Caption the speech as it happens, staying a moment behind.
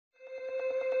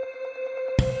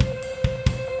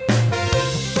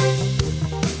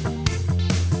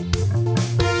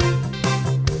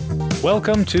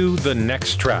Welcome to The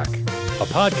Next Track, a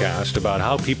podcast about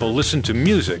how people listen to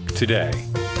music today.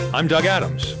 I'm Doug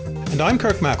Adams. And I'm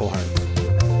Kirk McElhearn.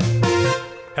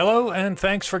 Hello, and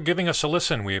thanks for giving us a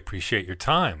listen. We appreciate your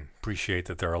time. Appreciate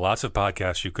that there are lots of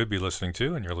podcasts you could be listening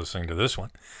to, and you're listening to this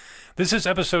one. This is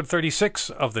episode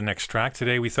 36 of The Next Track.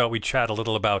 Today we thought we'd chat a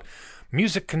little about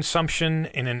music consumption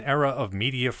in an era of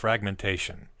media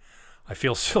fragmentation. I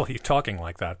feel silly talking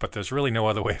like that, but there's really no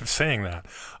other way of saying that.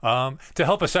 To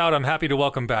help us out, I'm happy to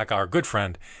welcome back our good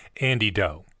friend, Andy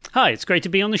Doe. Hi, it's great to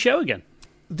be on the show again.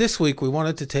 This week we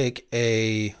wanted to take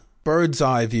a bird's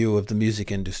eye view of the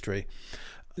music industry.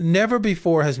 Never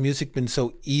before has music been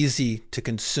so easy to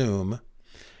consume.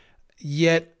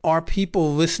 Yet, are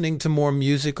people listening to more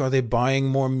music? Are they buying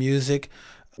more music?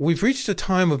 We've reached a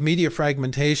time of media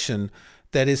fragmentation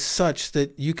that is such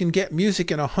that you can get music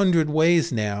in 100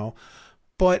 ways now.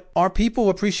 But are people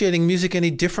appreciating music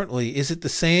any differently? Is it the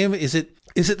same? Is it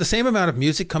the same amount of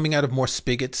music coming out of more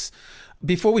spigots?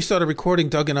 Before we started recording,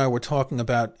 Doug and I were talking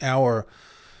about our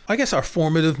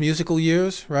formative musical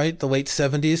years, right? The late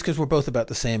 70s, because we're both about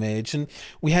the same age. And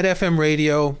we had FM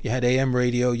radio, you had AM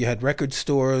radio, you had record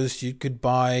stores, you could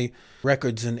buy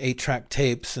records and 8-track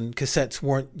tapes, and cassettes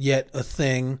weren't yet a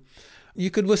thing.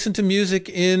 You could listen to music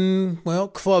in,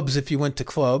 clubs if you went to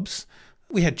clubs.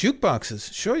 We had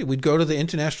jukeboxes. Sure, we'd go to the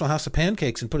International House of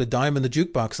Pancakes and put a dime in the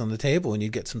jukebox on the table and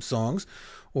you'd get some songs,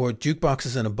 or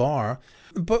jukeboxes in a bar.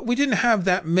 But we didn't have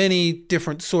that many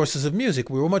different sources of music.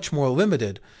 We were much more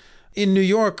limited. In New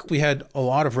York, we had a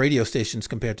lot of radio stations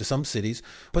compared to some cities,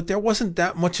 but there wasn't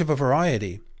that much of a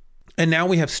variety. And now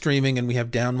we have streaming, and we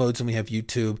have downloads, and we have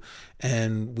YouTube,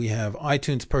 and we have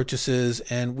iTunes purchases,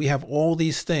 and we have all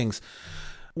these things.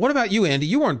 What about you, Andy?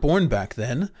 You weren't born back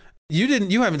then.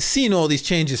 You haven't seen all these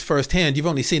changes firsthand. You've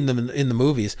only seen them in the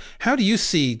movies. How do you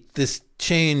see this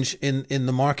change in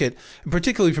the market, and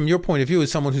particularly from your point of view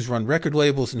as someone who's run record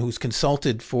labels and who's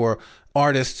consulted for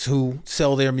artists who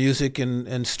sell their music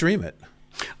and stream it?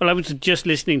 Well, I was just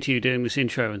listening to you doing this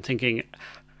intro and thinking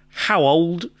how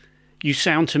old you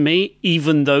sound to me,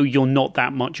 even though you're not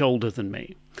that much older than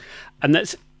me. And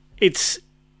it's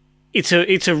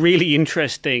a really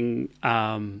interesting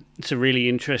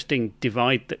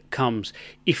divide that comes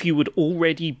if you had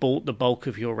already bought the bulk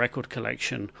of your record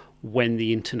collection when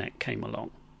the internet came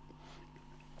along.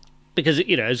 Because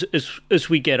as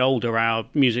we get older, our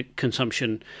music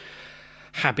consumption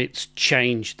habits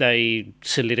change, they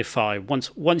solidify.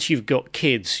 Once you've got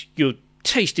kids, your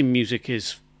taste in music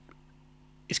is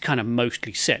kind of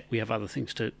mostly set. We have other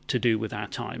things to do with our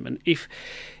time. And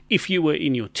if you were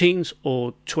in your teens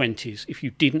or 20s, if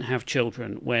you didn't have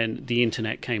children when the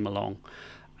internet came along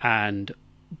and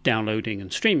downloading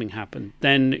and streaming happened,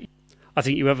 then I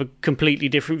think you have a completely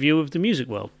different view of the music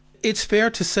world. It's fair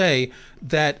to say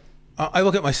that I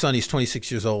look at my son, he's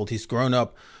 26 years old. He's grown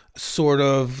up sort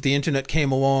of, the internet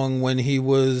came along when he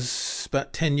was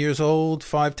about 10 years old,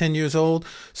 10 years old.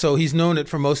 So he's known it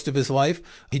for most of his life.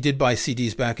 He did buy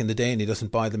CDs back in the day and he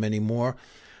doesn't buy them anymore.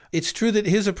 It's true that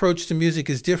his approach to music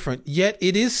is different, yet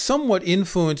it is somewhat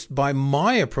influenced by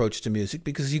my approach to music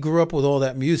because he grew up with all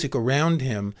that music around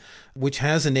him, which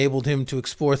has enabled him to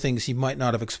explore things he might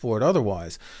not have explored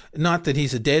otherwise. Not that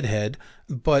he's a deadhead,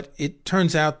 but it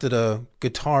turns out that a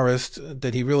guitarist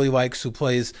that he really likes who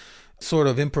plays sort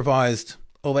of improvised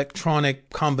electronic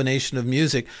combination of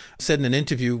music said in an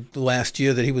interview last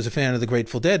year that he was a fan of the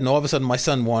Grateful Dead, and all of a sudden my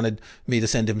son wanted me to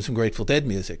send him some Grateful Dead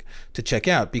music to check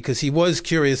out because he was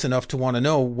curious enough to want to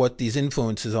know what these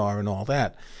influences are and all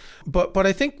that. But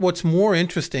I think what's more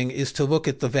interesting is to look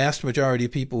at the vast majority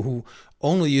of people who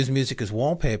only use music as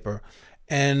wallpaper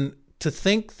and to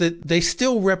think that they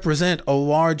still represent a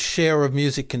large share of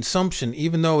music consumption,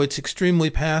 even though it's extremely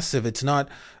passive. It's not.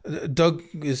 Doug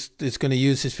is going to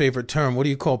use his favorite term. What do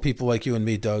you call people like you and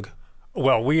me, Doug?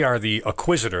 Well, we are the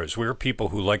acquisitors. We're people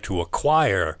who like to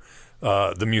acquire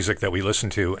the music that we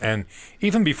listen to. And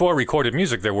even before recorded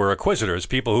music, there were acquisitors,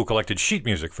 people who collected sheet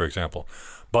music, for example.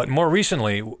 But more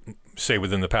recently, say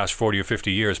within the past 40 or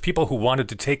 50 years, people who wanted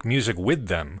to take music with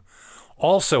them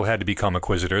also had to become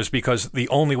acquisitors because the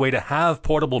only way to have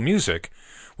portable music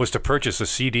was to purchase a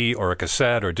CD or a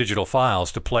cassette or digital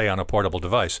files to play on a portable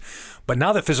device. But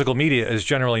now that physical media is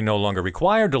generally no longer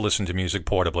required to listen to music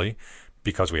portably,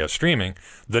 because we have streaming,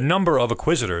 the number of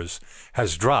acquisitors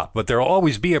has dropped. But there will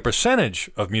always be a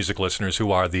percentage of music listeners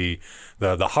who are the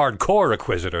hardcore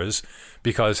acquisitors,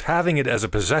 because having it as a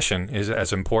possession is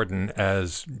as important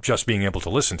as just being able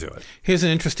to listen to it. Here's an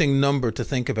interesting number to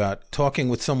think about. Talking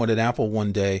with someone at Apple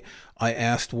one day, I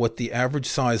asked what the average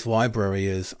size library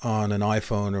is on an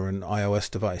iPhone or an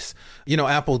iOS device. You know,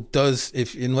 Apple does,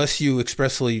 unless you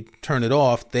expressly turn it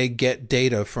off, they get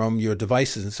data from your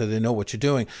devices, and so they know what you're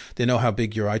doing. They know how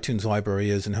big your iTunes library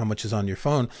is and how much is on your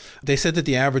phone. They said that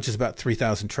the average is about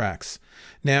 3,000 tracks.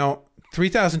 Now,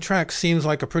 3,000 tracks seems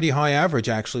like a pretty high average,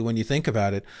 actually, when you think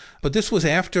about it. But this was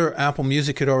after Apple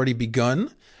Music had already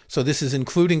begun. So this is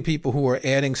including people who are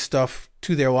adding stuff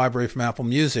to their library from Apple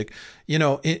Music. You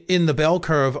know, in the bell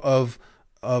curve of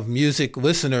music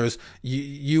listeners,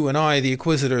 you and I, the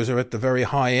Inquisitors, are at the very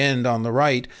high end on the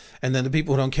right, and then the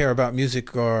people who don't care about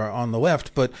music are on the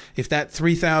left. But if that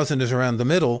 3,000 is around the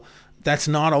middle, that's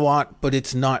not a lot, but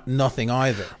it's not nothing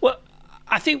either. Well,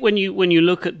 I think when you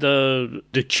look at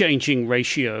the changing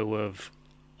ratio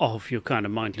of your kind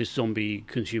of mindless zombie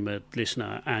consumer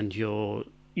listener and your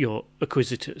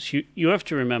acquisitors, you have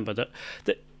to remember that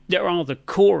there are the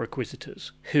core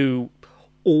acquisitors who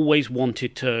always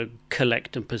wanted to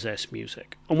collect and possess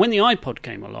music. And when the iPod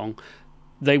came along,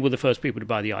 they were the first people to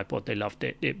buy the iPod. They loved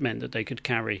it. It meant that they could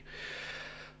carry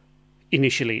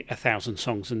initially 1,000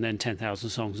 songs and then 10,000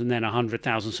 songs and then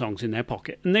 100,000 songs in their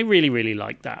pocket. And they really, really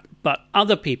liked that. But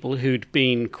other people who'd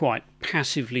been quite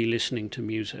passively listening to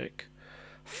music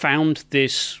found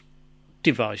this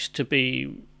device to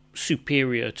be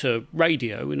superior to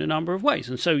radio in a number of ways.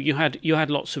 And so you had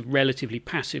lots of relatively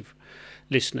passive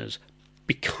listeners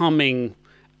becoming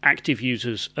active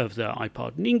users of the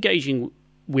iPod and engaging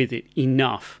with it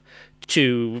enough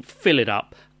to fill it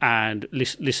up and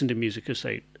listen to music as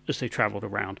they traveled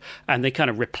around. And they kind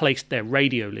of replaced their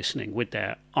radio listening with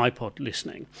their iPod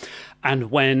listening.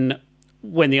 And when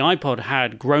the iPod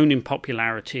had grown in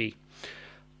popularity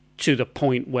to the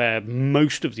point where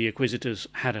most of the acquisitors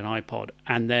had an iPod,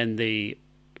 and then the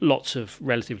lots of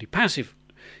relatively passive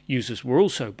users were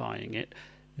also buying it,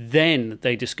 then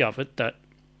they discovered that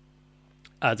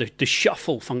the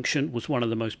shuffle function was one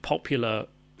of the most popular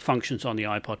functions on the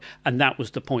iPod, and that was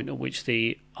the point at which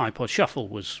the iPod Shuffle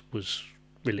was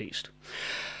released.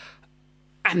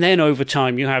 And then over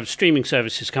time, you have streaming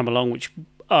services come along, which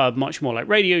are much more like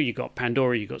radio. You've got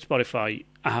Pandora, you've got Spotify.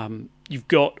 You've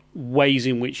got ways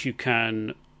in which you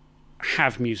can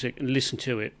have music and listen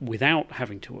to it without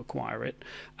having to acquire it,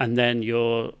 and then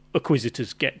your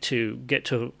acquisitors get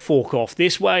to fork off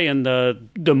this way, and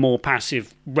the more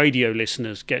passive radio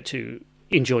listeners get to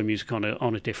enjoy music on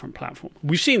a different platform.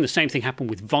 We've seen the same thing happen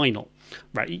with vinyl,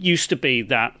 right? It used to be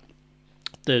that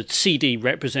the CD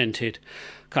represented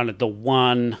kind of the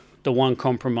one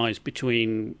compromise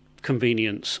between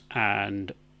convenience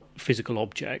and physical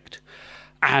object.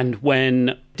 And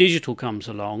when digital comes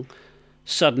along,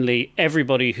 suddenly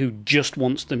everybody who just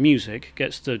wants the music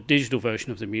gets the digital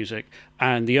version of the music,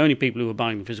 and the only people who are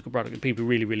buying the physical product are people who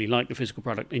really, really like the physical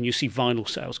product. And you see vinyl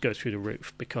sales go through the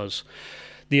roof because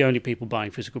the only people buying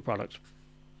physical products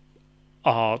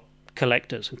are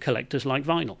collectors, and collectors like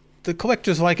vinyl. The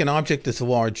collectors like an object that's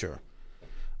larger.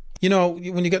 You know,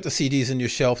 when you get the CDs in your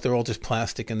shelf, they're all just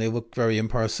plastic and they look very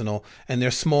impersonal, and they're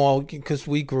small because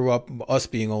we grew up, us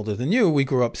being older than you, we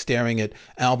grew up staring at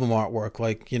album artwork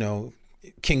like, you know,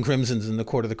 King Crimson's in the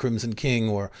Court of the Crimson King,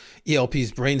 or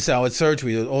ELP's Brain Salad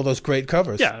Surgery, all those great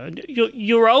covers. Yeah,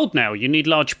 you're old now. You need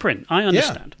large print. I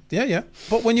understand. Yeah.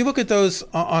 But when you look at those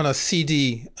on a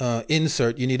CD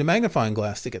insert, you need a magnifying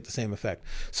glass to get the same effect.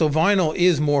 So vinyl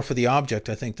is more for the object,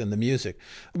 I think, than the music.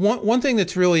 One thing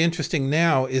that's really interesting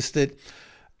now is that,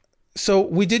 so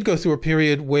we did go through a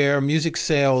period where music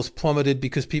sales plummeted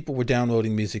because people were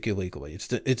downloading music illegally.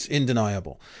 It's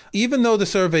undeniable. Even though the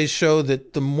surveys show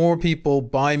that the more people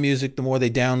buy music, the more they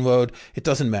download, it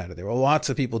doesn't matter. There are lots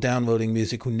of people downloading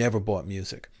music who never bought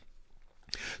music.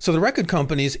 So the record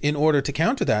companies, in order to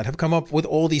counter that, have come up with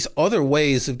all these other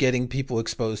ways of getting people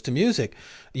exposed to music.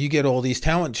 You get all these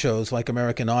talent shows like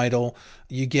American Idol.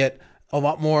 You get a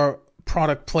lot more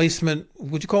product placement.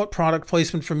 Would you call it product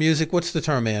placement for music? What's the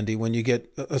term, Andy, when you get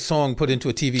a song put into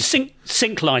a TV?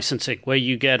 Sync licensing, where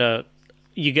you get a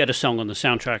song on the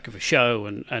soundtrack of a show,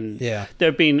 and yeah. There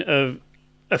have been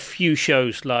a few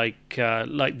shows like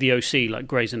the OC, like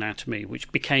Grey's Anatomy, which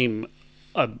became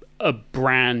a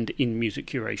brand in music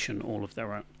curation all of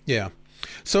their own. Yeah.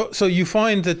 So you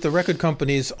find that the record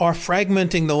companies are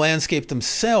fragmenting the landscape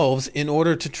themselves in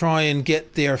order to try and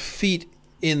get their feet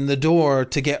in the door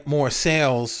to get more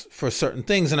sales for certain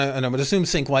things. And I would assume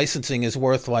sync licensing is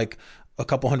worth like a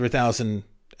couple 100,000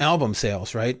 album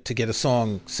sales, right? To get a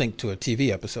song synced to a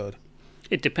TV episode.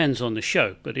 It depends on the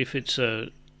show, but if it's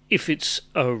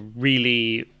a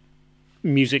really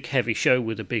music heavy show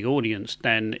with a big audience,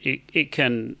 then it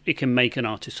can make an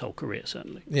artist's whole career,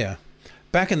 certainly. Yeah.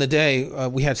 Back in the day,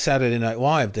 we had Saturday Night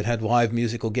Live that had live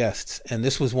musical guests, and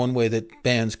this was one way that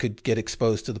bands could get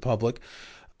exposed to the public.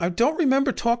 I don't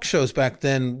remember talk shows back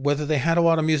then, whether they had a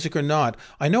lot of music or not.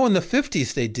 I know in the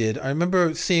 50s they did. I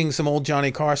remember seeing some old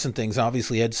Johnny Carson things,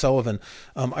 obviously Ed Sullivan.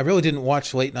 I really didn't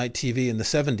watch late night TV in the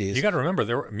 70s. You got to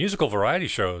remember, musical variety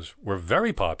shows were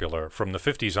very popular from the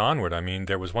 50s onward. I mean,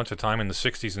 there was once a time in the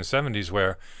 60s and 70s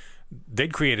where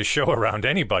they'd create a show around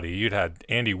anybody. You'd had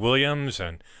Andy Williams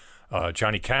and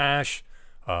Johnny Cash.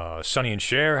 Sonny and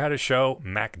Cher had a show.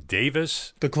 Mac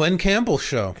Davis. The Glenn Campbell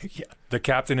Show. Yeah. The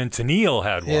Captain and Tennille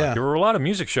had one. Yeah. There were a lot of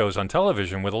music shows on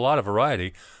television with a lot of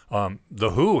variety.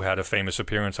 The Who had a famous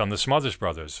appearance on the Smothers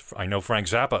Brothers. I know Frank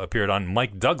Zappa appeared on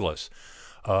Mike Douglas.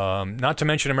 Not to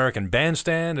mention American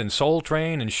Bandstand and Soul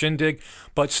Train and Shindig.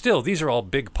 But still, these are all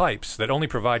big pipes that only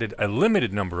provided a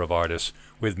limited number of artists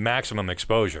with maximum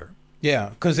exposure. Yeah,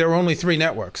 because there were only 3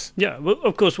 networks. Yeah, well,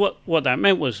 of course, what that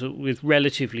meant was that with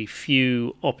relatively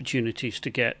few opportunities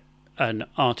to get an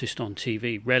artist on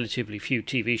TV, relatively few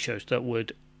TV shows that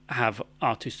would have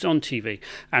artists on TV,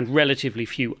 and relatively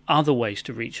few other ways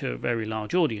to reach a very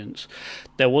large audience,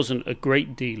 there wasn't a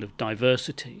great deal of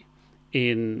diversity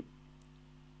in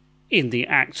the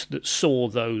acts that saw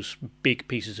those big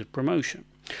pieces of promotion.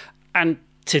 And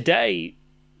today,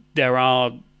 there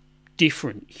are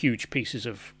different huge pieces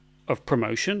of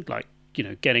promotion, like, you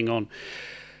know, getting on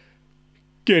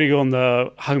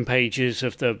the homepages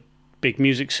of the big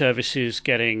music services,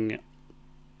 getting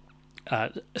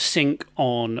sync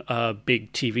on a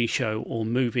big TV show or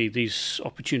movie. These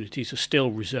opportunities are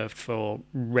still reserved for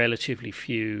relatively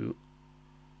few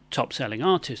top-selling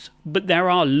artists, but there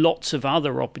are lots of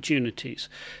other opportunities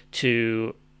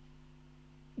to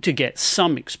get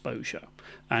some exposure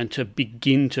and to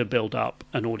begin to build up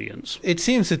an audience. It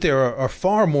seems that there are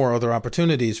far more other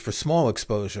opportunities for small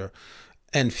exposure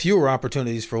and fewer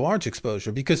opportunities for large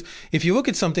exposure. Because if you look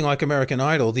at something like American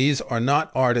Idol, these are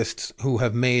not artists who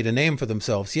have made a name for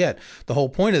themselves yet. The whole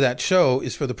point of that show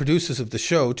is for the producers of the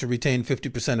show to retain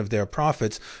 50% of their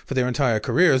profits for their entire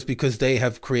careers because they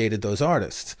have created those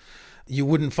artists. You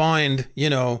wouldn't find,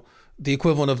 the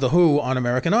equivalent of The Who on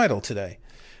American Idol today.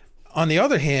 On the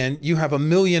other hand, you have a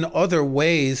million other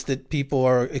ways that people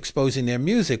are exposing their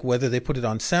music, whether they put it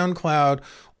on SoundCloud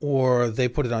or they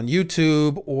put it on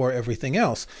YouTube or everything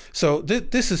else. So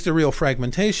this is the real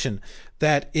fragmentation,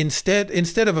 that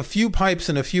instead of a few pipes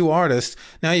and a few artists,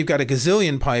 now you've got a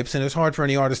gazillion pipes and it's hard for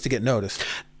any artist to get noticed.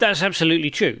 That's absolutely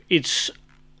true. It's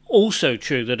also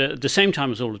true that at the same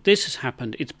time as all of this has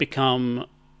happened, it's become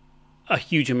a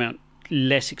huge amount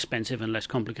less expensive and less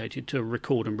complicated to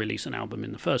record and release an album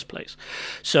in the first place.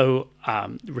 So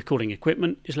recording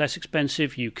equipment is less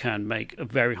expensive. You can make a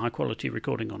very high quality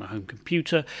recording on a home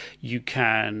computer. You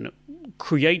can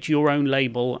create your own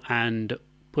label and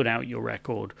put out your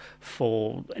record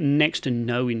for next to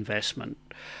no investment.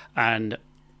 And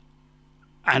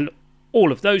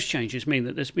all of those changes mean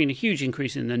that there's been a huge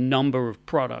increase in the number of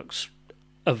products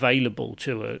available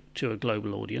to a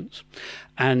global audience,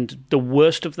 and the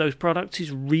worst of those products is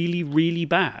really, really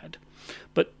bad,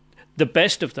 but the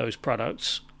best of those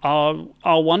products are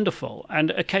wonderful, and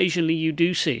occasionally you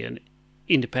do see an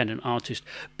independent artist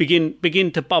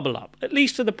begin to bubble up, at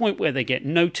least to the point where they get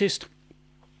noticed,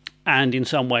 and in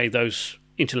some way those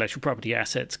intellectual property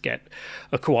assets get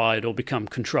acquired or become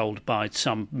controlled by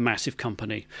some massive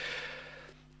company,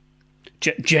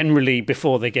 generally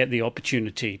before they get the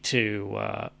opportunity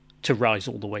to rise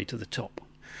all the way to the top.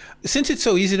 Since it's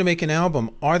so easy to make an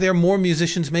album, are there more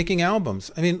musicians making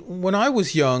albums? I mean, when I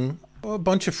was young, a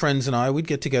bunch of friends and I, we'd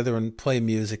get together and play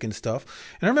music and stuff.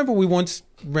 And I remember we once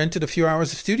rented a few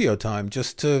hours of studio time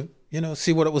just to,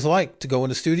 see what it was like to go in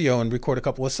the studio and record a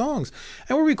couple of songs.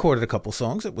 And we recorded a couple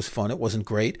songs. It was fun. It wasn't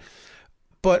great.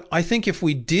 But I think if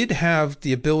we did have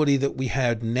the ability that we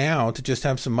had now to just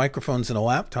have some microphones and a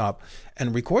laptop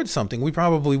and record something, we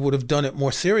probably would have done it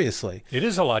more seriously. It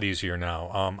is a lot easier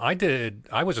now.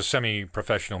 I was a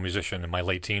semi-professional musician in my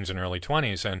late teens and early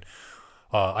 20s, and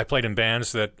I played in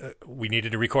bands that we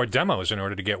needed to record demos in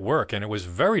order to get work, and it was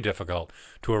very difficult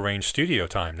to arrange studio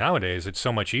time. Nowadays, it's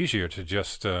so much easier to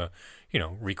just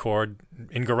record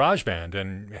in GarageBand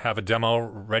and have a demo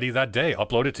ready that day,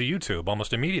 upload it to YouTube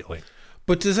almost immediately.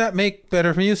 But does that make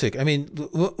better music? I mean,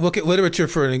 look at literature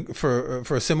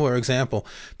for a similar example.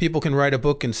 People can write a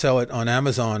book and sell it on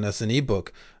Amazon as an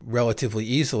ebook relatively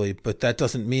easily, but that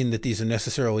doesn't mean that these are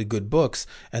necessarily good books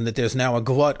and that there's now a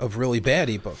glut of really bad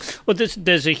ebooks. Well,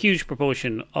 there's a huge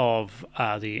proportion of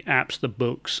the apps, the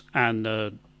books, and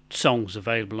the songs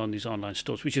available on these online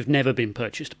stores which have never been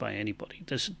purchased by anybody.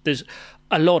 There's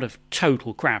a lot of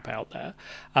total crap out there.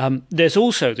 There's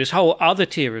also this whole other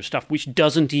tier of stuff which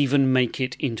doesn't even make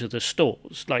it into the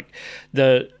stores. Like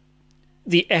the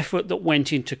effort that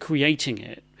went into creating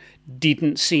it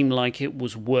didn't seem like it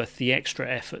was worth the extra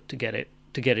effort to get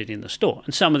it in the store.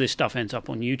 And some of this stuff ends up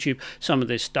on YouTube. Some of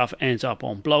this stuff ends up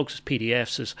on blogs as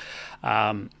PDFs,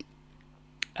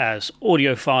 as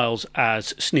audio files,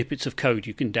 as snippets of code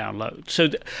you can download. So,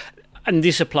 and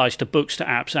this applies to books, to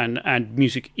apps, and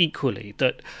music equally.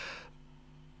 That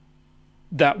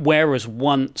whereas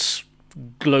once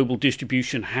global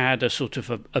distribution had a sort of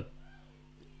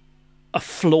a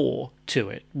floor to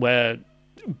it, where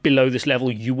below this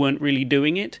level you weren't really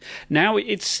doing it, now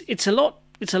it's a lot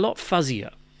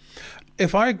fuzzier.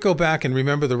 If I go back and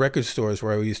remember the record stores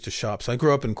where I used to shop, so I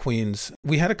grew up in Queens.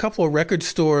 We had a couple of record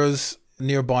stores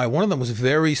nearby. One of them was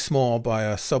very small by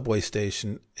a subway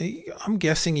station. I'm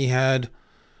guessing he had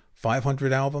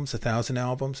 500 albums, 1,000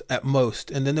 albums at most.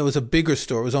 And then there was a bigger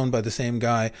store. It was owned by the same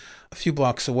guy a few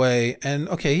blocks away. And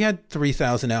okay, he had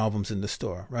 3,000 albums in the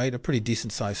store, right? A pretty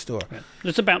decent sized store. Yeah.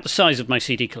 It's about the size of my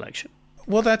CD collection.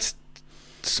 Well, that's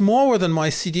smaller than my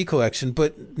CD collection.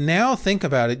 But now think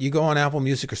about it. You go on Apple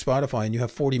Music or Spotify and you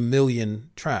have 40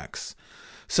 million tracks.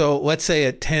 So let's say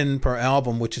at 10 per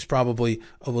album, which is probably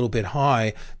a little bit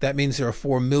high, that means there are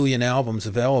 4 million albums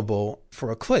available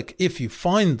for a click, if you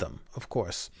find them, of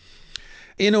course.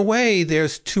 In a way,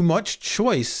 there's too much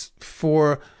choice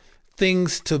for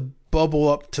things to bubble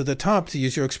up to the top, to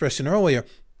use your expression earlier.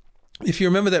 If you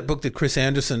remember that book that Chris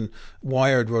Anderson,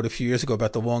 Wired, wrote a few years ago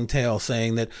about the long tail,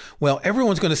 saying that, well,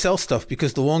 everyone's going to sell stuff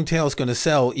because the long tail is going to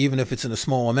sell, even if it's in a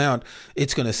small amount,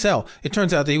 it's going to sell. It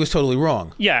turns out that he was totally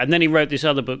wrong. Yeah, and then he wrote this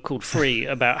other book called Free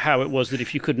about how it was that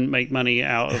if you couldn't make money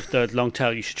out of the long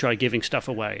tail, you should try giving stuff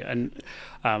away. And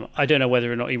I don't know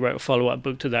whether or not he wrote a follow-up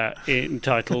book to that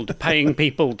entitled Paying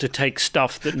People to Take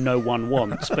Stuff That No One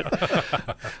Wants.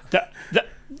 But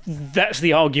that's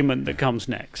the argument that comes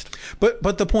next.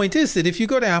 But the point is that if you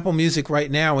go to Apple Music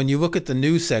right now and you look at the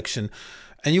news section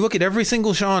and you look at every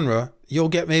single genre, you'll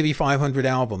get maybe 500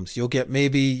 albums. You'll get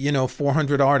maybe,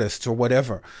 400 artists or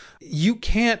whatever. You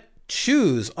can't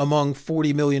choose among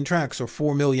 40 million tracks or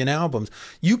 4 million albums.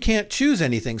 You can't choose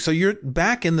anything. So you're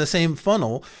back in the same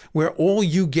funnel where all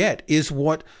you get is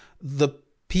what the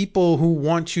people who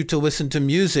want you to listen to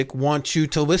music want you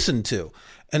to listen to.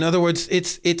 In other words,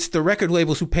 it's the record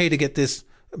labels who pay to get this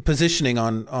positioning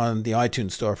on the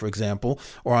iTunes Store, for example,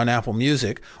 or on Apple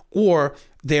Music, or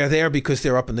they're there because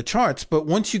they're up in the charts. But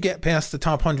once you get past the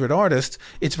top 100 artists,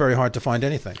 it's very hard to find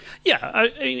anything. Yeah,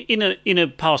 in a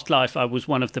past life, I was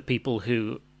one of the people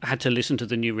who had to listen to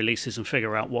the new releases and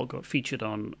figure out what got featured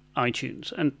on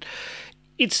iTunes. And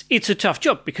it's a tough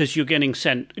job because you're getting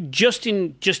sent just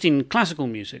in classical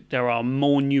music. There are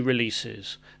more new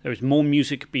releases. There is more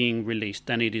music being released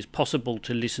than it is possible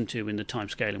to listen to in the time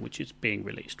scale in which it's being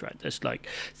released. Right? There's like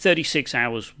 36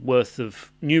 hours worth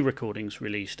of new recordings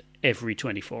released every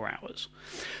 24 hours.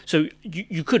 So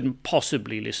you couldn't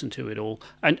possibly listen to it all,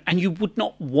 and you would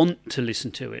not want to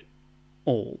listen to it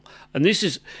all. And this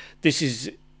is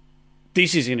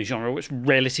in a genre where it's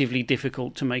relatively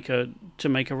difficult to make a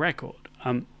record.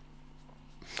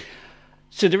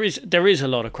 So there is a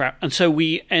lot of crap, and so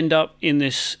we end up in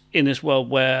this world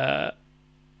where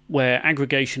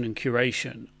aggregation and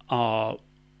curation are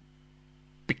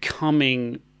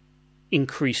becoming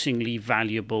increasingly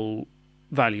valuable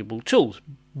tools.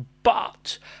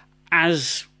 But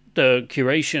as the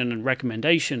curation and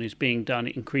recommendation is being done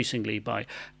increasingly by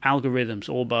algorithms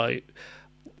or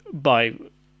by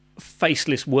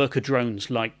faceless worker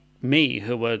drones like me,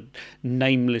 who are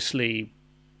namelessly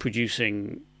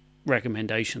producing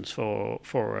recommendations for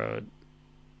a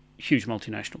huge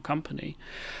multinational company,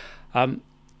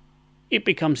 it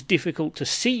becomes difficult to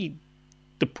see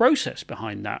the process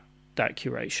behind that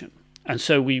curation, and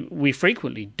so we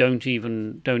frequently don't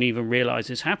even realize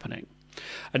it's happening.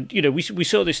 And we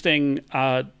saw this thing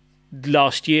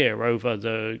last year over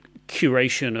the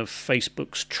curation of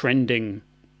Facebook's trending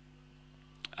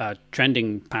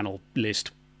panel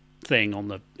list thing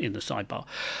in the sidebar,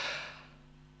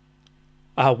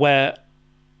 where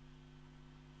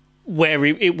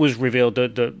it was revealed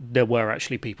that there were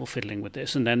actually people fiddling with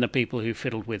this, and then the people who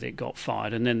fiddled with it got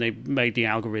fired, and then they made the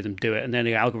algorithm do it, and then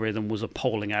the algorithm was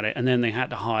appalling at it, and then they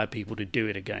had to hire people to do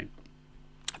it again.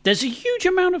 There's a huge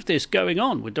amount of this going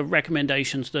on with the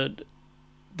recommendations that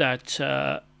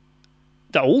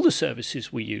all the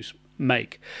services we use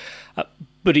make,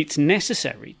 but it's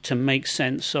necessary to make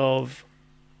sense of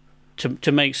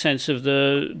to make sense of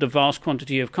the vast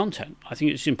quantity of content. I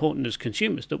think it's important as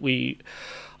consumers that we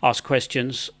ask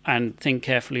questions and think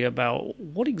carefully about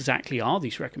what exactly are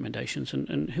these recommendations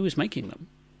and who is making them.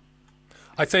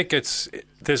 I think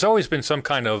there's always been some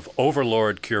kind of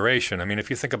overlord curation. I mean, if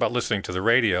you think about listening to the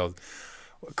radio,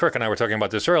 Kirk and I were talking about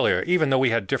this earlier. Even though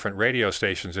we had different radio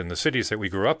stations in the cities that we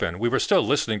grew up in, we were still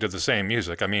listening to the same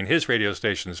music. I mean, his radio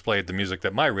stations played the music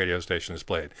that my radio stations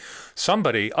played.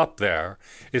 Somebody up there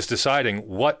is deciding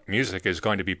what music is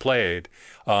going to be played.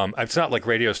 It's not like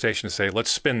radio stations say,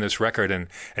 let's spin this record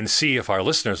and see if our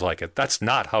listeners like it. That's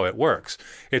not how it works.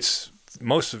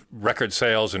 Most record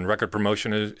sales and record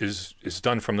promotion is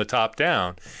done from the top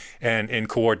down and in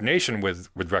coordination with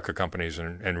record companies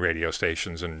and radio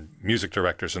stations and music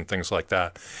directors and things like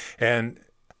that. And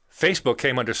Facebook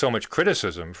came under so much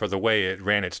criticism for the way it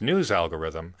ran its news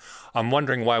algorithm. I'm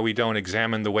wondering why we don't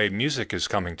examine the way music is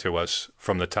coming to us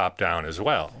from the top down as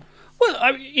well.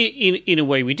 Well, in a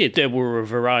way we did. There were a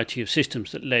variety of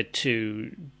systems that led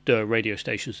to the radio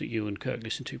stations that you and Kirk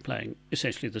listened to playing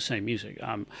essentially the same music.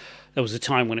 There was a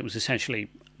time when it was essentially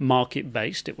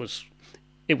market-based. It was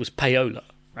payola,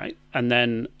 right? And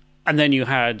then you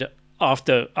had,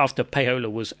 after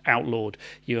payola was outlawed,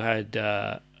 you had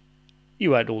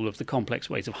all of the complex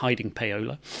ways of hiding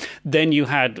payola. Then you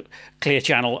had Clear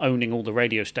Channel owning all the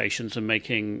radio stations and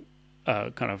making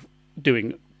kind of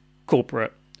doing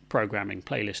corporate programming,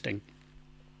 playlisting.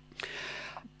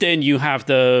 Then you have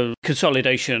the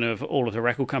consolidation of all of the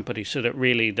record companies so that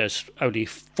really there's only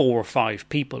 4 or 5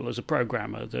 people as a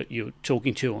programmer that you're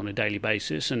talking to on a daily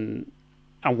basis. And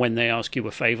when they ask you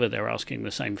a favor, they're asking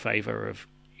the same favor of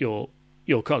your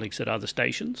colleagues at other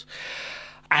stations.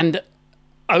 And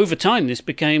over time, this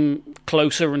became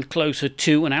closer and closer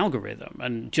to an algorithm.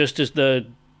 And just as the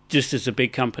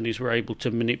big companies were able to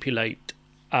manipulate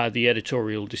the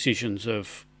editorial decisions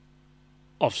of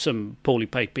some poorly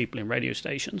paid people in radio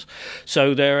stations,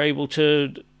 so they're able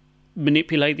to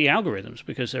manipulate the algorithms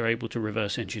because they're able to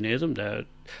reverse engineer them. They're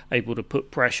able to put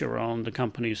pressure on the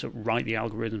companies that write the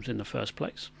algorithms in the first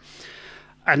place.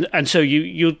 And so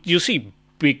you'll see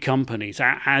big companies,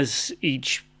 as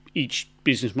each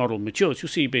business model matures, you'll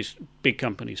see big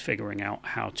companies figuring out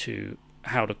how to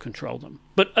control them.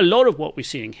 But a lot of what we're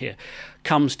seeing here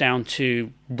comes down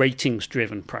to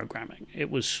ratings-driven programming.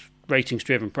 It was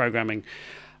ratings-driven programming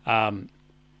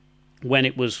when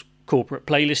it was corporate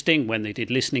playlisting, when they did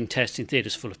listening tests in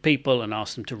theatres full of people and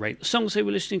asked them to rate the songs they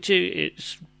were listening to.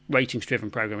 It's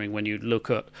ratings-driven programming when you look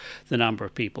at the number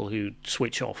of people who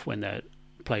switch off when they're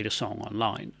played a song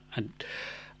online.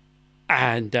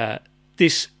 And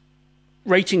this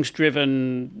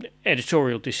ratings-driven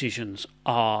editorial decisions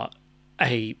are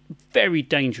a very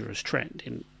dangerous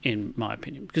trend, in my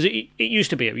opinion, because it used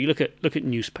to be. You look at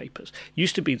newspapers. It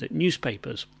used to be that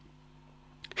newspapers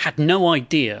had no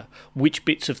idea which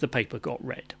bits of the paper got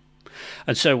read,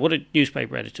 and so what a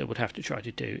newspaper editor would have to try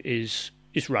to do is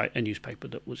write a newspaper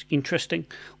that was interesting,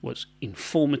 was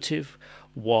informative,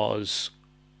 was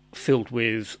filled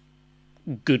with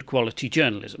good quality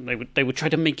journalism. They would try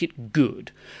to make it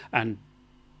good and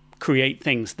create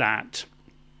things that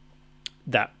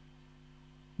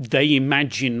they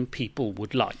imagine people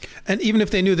would like. And even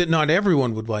if they knew that not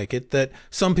everyone would like it, that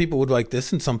some people would like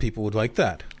this and some people would like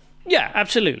that. Yeah,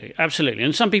 absolutely.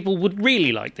 And some people would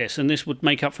really like this, and this would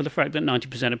make up for the fact that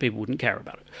 90% of people wouldn't care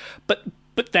about it.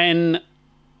 But then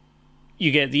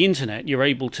you get the internet, you're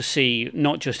able to see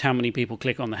not just how many people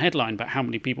click on the headline, but how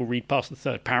many people read past the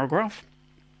third paragraph.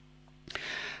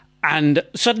 And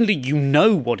suddenly you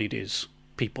know what it is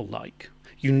people like.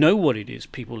 You know what it is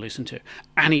people listen to.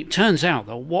 And it turns out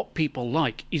that what people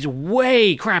like is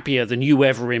way crappier than you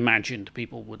ever imagined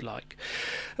people would like.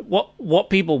 What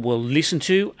people will listen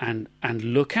to and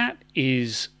look at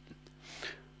is...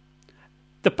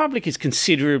 the public is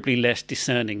considerably less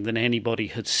discerning than anybody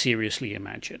had seriously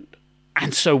imagined.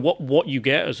 And so what you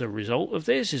get as a result of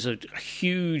this is a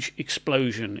huge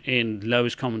explosion in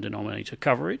lowest common denominator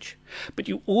coverage. But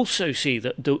you also see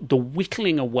that the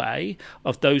whittling away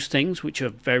of those things which a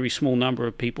very small number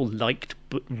of people liked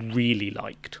but really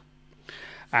liked.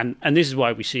 And this is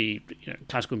why we see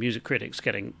classical music critics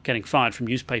getting fired from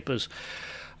newspapers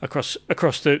across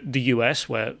the US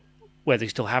where they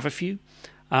still have a few.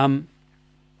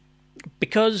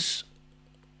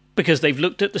 Because they've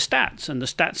looked at the stats, and the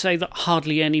stats say that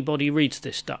hardly anybody reads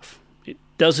this stuff. It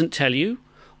doesn't tell you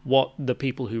what the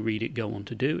people who read it go on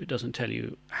to do. It doesn't tell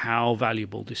you how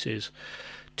valuable this is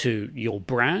to your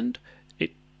brand.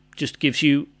 It just gives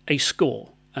you a score.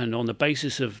 And on the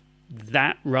basis of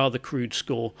that rather crude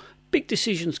score, big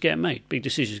decisions get made. Big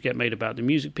decisions get made about the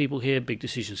music people hear. Big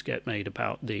decisions get made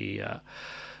about the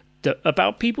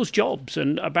about people's jobs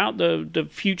and about the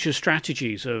future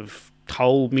strategies of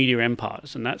whole media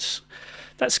empires, and that's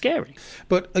scary.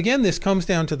 But again, this comes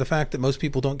down to the fact that most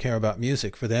people don't care about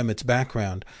music. For them, it's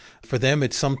background. For them,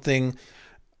 it's something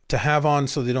to have on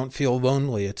so they don't feel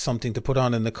lonely. It's something to put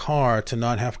on in the car to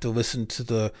not have to listen to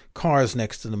the cars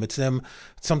next to them. It's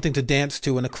something to dance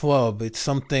to in a club. It's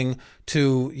something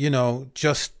to,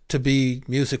 just to be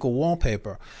musical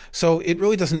wallpaper. So it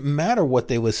really doesn't matter what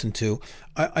they listen to.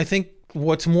 I think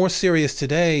what's more serious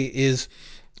today is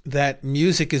that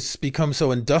music has become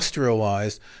so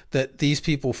industrialized that these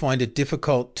people find it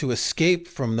difficult to escape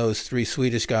from those three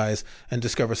Swedish guys and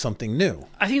discover something new.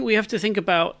 I think we have to think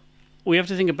about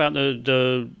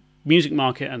the music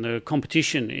market and the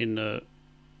competition in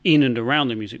and around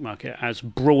the music market as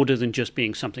broader than just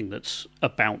being something that's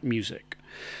about music,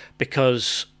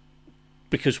 because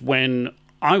when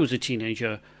I was a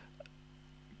teenager,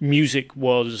 music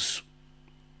was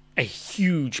a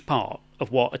huge part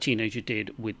of what a teenager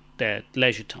did with their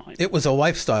leisure time. It was a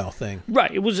lifestyle thing.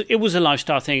 Right. It was a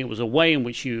lifestyle thing. It was a way in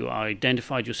which you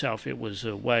identified yourself. It was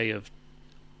a way of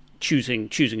choosing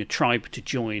a tribe to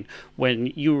join. When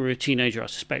you were a teenager, I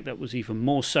suspect that was even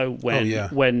more so. When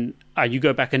you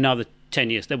go back another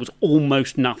 10 years, there was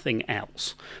almost nothing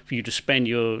else for you to spend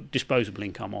your disposable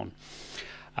income on.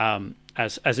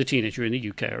 As a teenager in the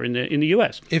UK or in the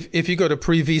US. If you go to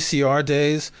pre-VCR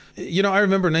days, I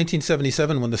remember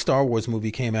 1977 when the Star Wars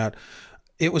movie came out.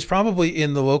 It was probably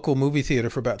in the local movie theater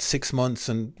for about 6 months,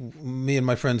 and me and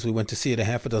my friends, we went to see it a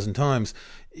half a dozen times.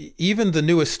 Even the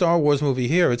newest Star Wars movie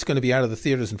here, it's going to be out of the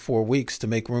theaters in 4 weeks to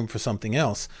make room for something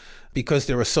else, because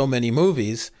there are so many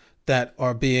movies that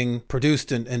are being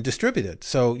produced and distributed.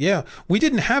 So, yeah, we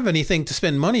didn't have anything to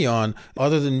spend money on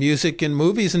other than music and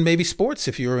movies and maybe sports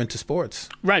if you were into sports.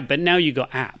 Right, but now you've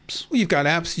got apps. Well, you've got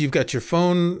apps, you've got your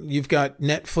phone, you've got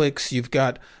Netflix, you've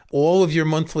got all of your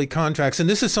monthly contracts. And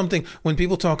this is something, when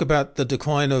people talk about the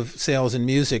decline of sales in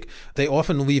music, they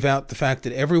often leave out the fact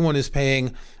that everyone is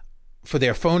paying for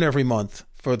their phone every month,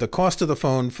 for the cost of the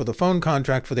phone, for the phone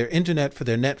contract, for their internet, for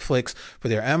their Netflix, for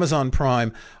their Amazon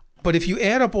Prime. But if you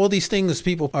add up all these things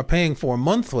people are paying for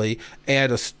monthly,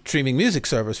 add a streaming music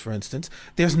service, for instance,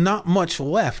 there's not much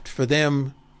left for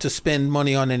them to spend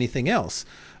money on anything else.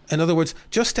 In other words,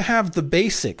 just to have the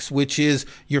basics, which is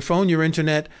your phone, your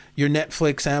internet, your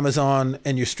Netflix, Amazon,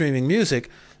 and your streaming music,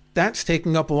 that's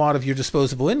taking up a lot of your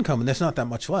disposable income, and there's not that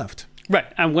much left. Right,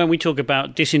 and when we talk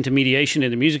about disintermediation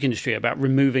in the music industry, about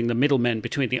removing the middlemen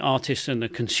between the artist and the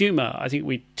consumer, I think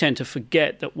we tend to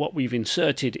forget that what we've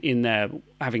inserted in there,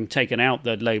 having taken out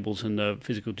the labels and the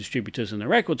physical distributors and the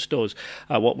record stores,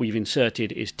 what we've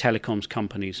inserted is telecoms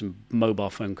companies and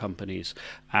mobile phone companies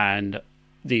and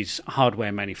these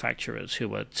hardware manufacturers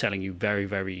who are selling you very,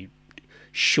 very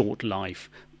short life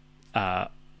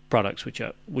products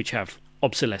which have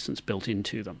obsolescence built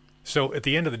into them. So at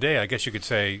the end of the day, I guess you could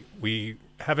say we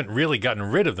haven't really gotten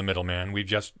rid of the middleman. We've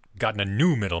just gotten a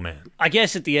new middleman. I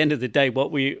guess at the end of the day,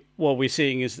 what we're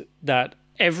seeing is that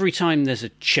every time there's a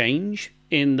change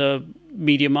in the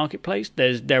media marketplace,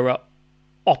 there are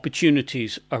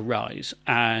opportunities arise,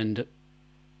 and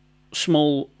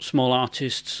small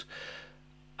artists,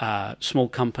 small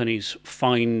companies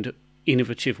find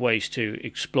innovative ways to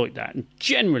exploit that. And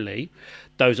generally,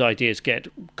 those ideas get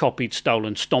copied,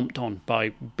 stolen, stomped on by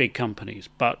big companies.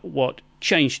 But what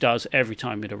change does every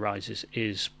time it arises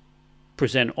is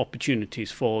present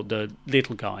opportunities for the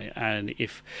little guy. And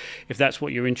if that's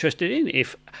what you're interested in,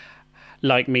 if,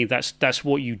 like me, that's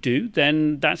what you do,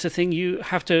 then that's a thing you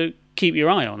have to keep your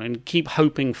eye on and keep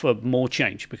hoping for more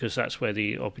change, because that's where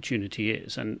the opportunity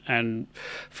is. And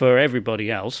for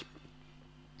everybody else,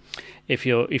 if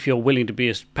you're willing to be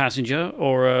a passenger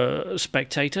or a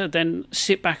spectator, then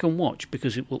sit back and watch,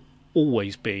 because it will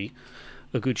always be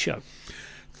a good show.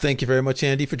 Thank you very much,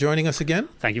 Andy, for joining us again.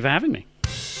 Thank you for having me.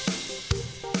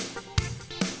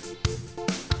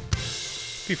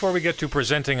 Before we get to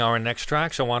presenting our next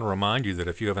tracks, I want to remind you that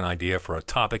if you have an idea for a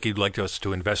topic you'd like us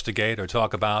to investigate or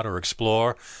talk about or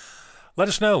explore, let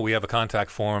us know. We have a contact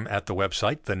form at the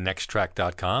website,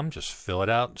 thenexttrack.com. Just fill it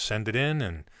out, send it in,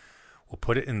 and we'll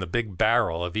put it in the big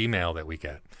barrel of email that we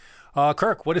get.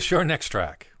 Kirk, what is your next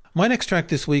track? My next track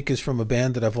this week is from a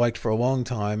band that I've liked for a long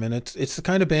time, and it's the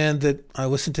kind of band that I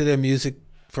listen to their music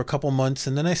for a couple months,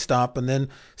 and then I stop, and then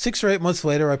 6 or 8 months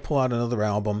later, I pull out another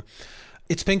album.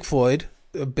 It's Pink Floyd,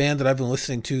 a band that I've been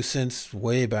listening to since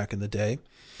way back in the day.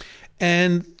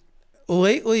 And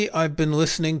lately, I've been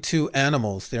listening to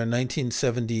Animals, their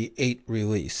 1978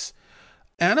 release.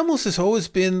 Animals has always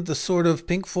been the sort of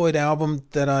Pink Floyd album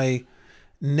that I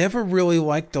never really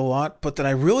liked a lot, but that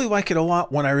I really like it a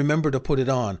lot when I remember to put it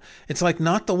on. It's like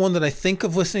not the one that I think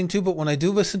of listening to, but when I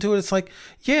do listen to it, it's like,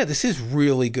 yeah, this is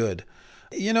really good.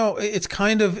 You know, it's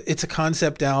a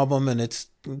concept album, and it's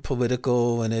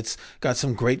political, and it's got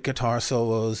some great guitar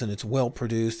solos, and it's well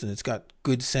produced, and it's got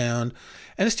good sound,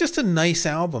 and it's just a nice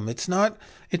album. It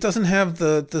doesn't have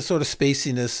the sort of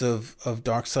spaciness of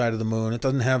Dark Side of the Moon. It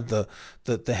doesn't have the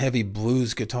heavy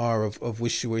blues guitar of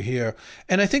Wish You Were Here.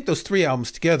 And I think those three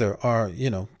albums together are, you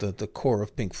know, the core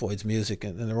of Pink Floyd's music,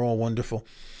 and they're all wonderful.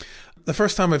 The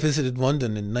first time I visited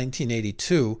London in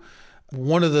 1982,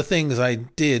 one of the things I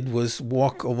did was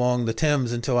walk along the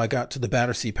Thames until I got to the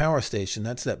Battersea Power Station.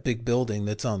 That's that big building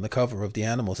that's on the cover of the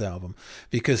Animals album.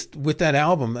 Because with that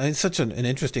album, it's such an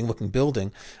interesting looking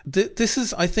building. This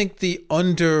is, I think, the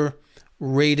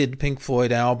underrated Pink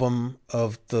Floyd album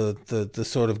of the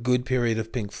sort of good period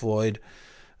of Pink Floyd.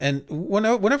 And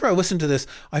whenever I listen to this,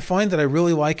 I find that I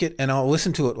really like it, and I'll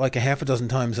listen to it like a half a dozen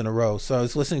times in a row. So I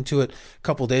was listening to it a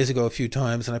couple of days ago a few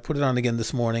times, and I put it on again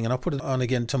this morning, and I'll put it on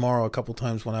again tomorrow a couple of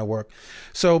times when I work.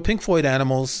 So Pink Floyd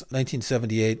Animals,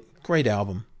 1978, great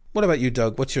album. What about you,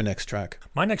 Doug? What's your next track?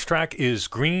 My next track is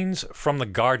Greens from the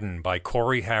Garden by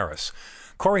Corey Harris.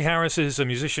 Corey Harris is a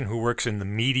musician who works in the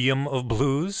medium of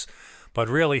blues, but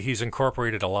really he's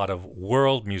incorporated a lot of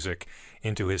world music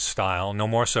into his style, no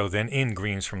more so than in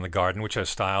Greens from the Garden, which has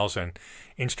styles and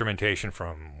instrumentation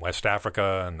from West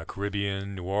Africa and the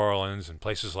Caribbean, New Orleans, and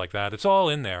places like that. It's all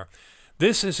in there.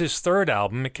 This is his third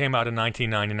album. It came out in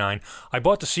 1999. I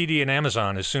bought the CD on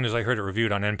Amazon as soon as I heard it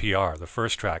reviewed on NPR. The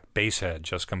first track, Basshead,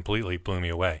 just completely blew me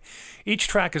away. Each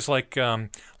track is like a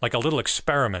little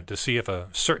experiment to see if a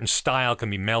certain style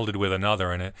can be melded with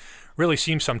another, and it really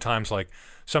seems sometimes like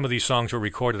some of these songs were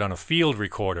recorded on a field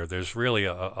recorder. There's really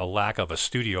a lack of a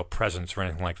studio presence or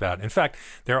anything like that. In fact,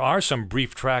 there are some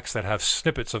brief tracks that have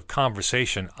snippets of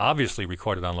conversation, obviously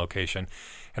recorded on location,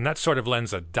 and that sort of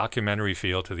lends a documentary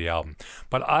feel to the album.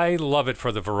 But I love it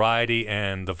for the variety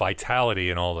and the vitality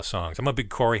in all the songs. I'm a big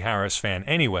Corey Harris fan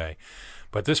anyway,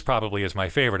 but this probably is my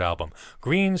favorite album.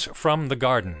 Greens from the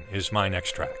Garden is my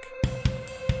next track.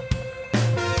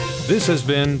 This has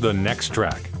been The Next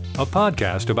Track, a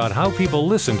podcast about how people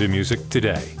listen to music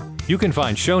today. You can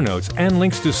find show notes and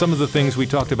links to some of the things we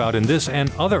talked about in this and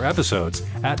other episodes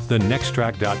at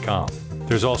thenexttrack.com.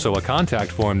 There's also a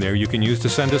contact form there you can use to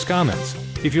send us comments.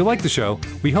 If you like the show,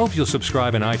 we hope you'll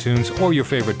subscribe in iTunes or your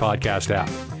favorite podcast app.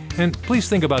 And please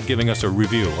think about giving us a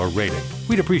review or rating.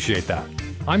 We'd appreciate that.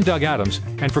 I'm Doug Adams,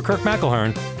 and for Kirk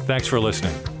McElhearn, thanks for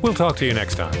listening. We'll talk to you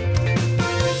next time.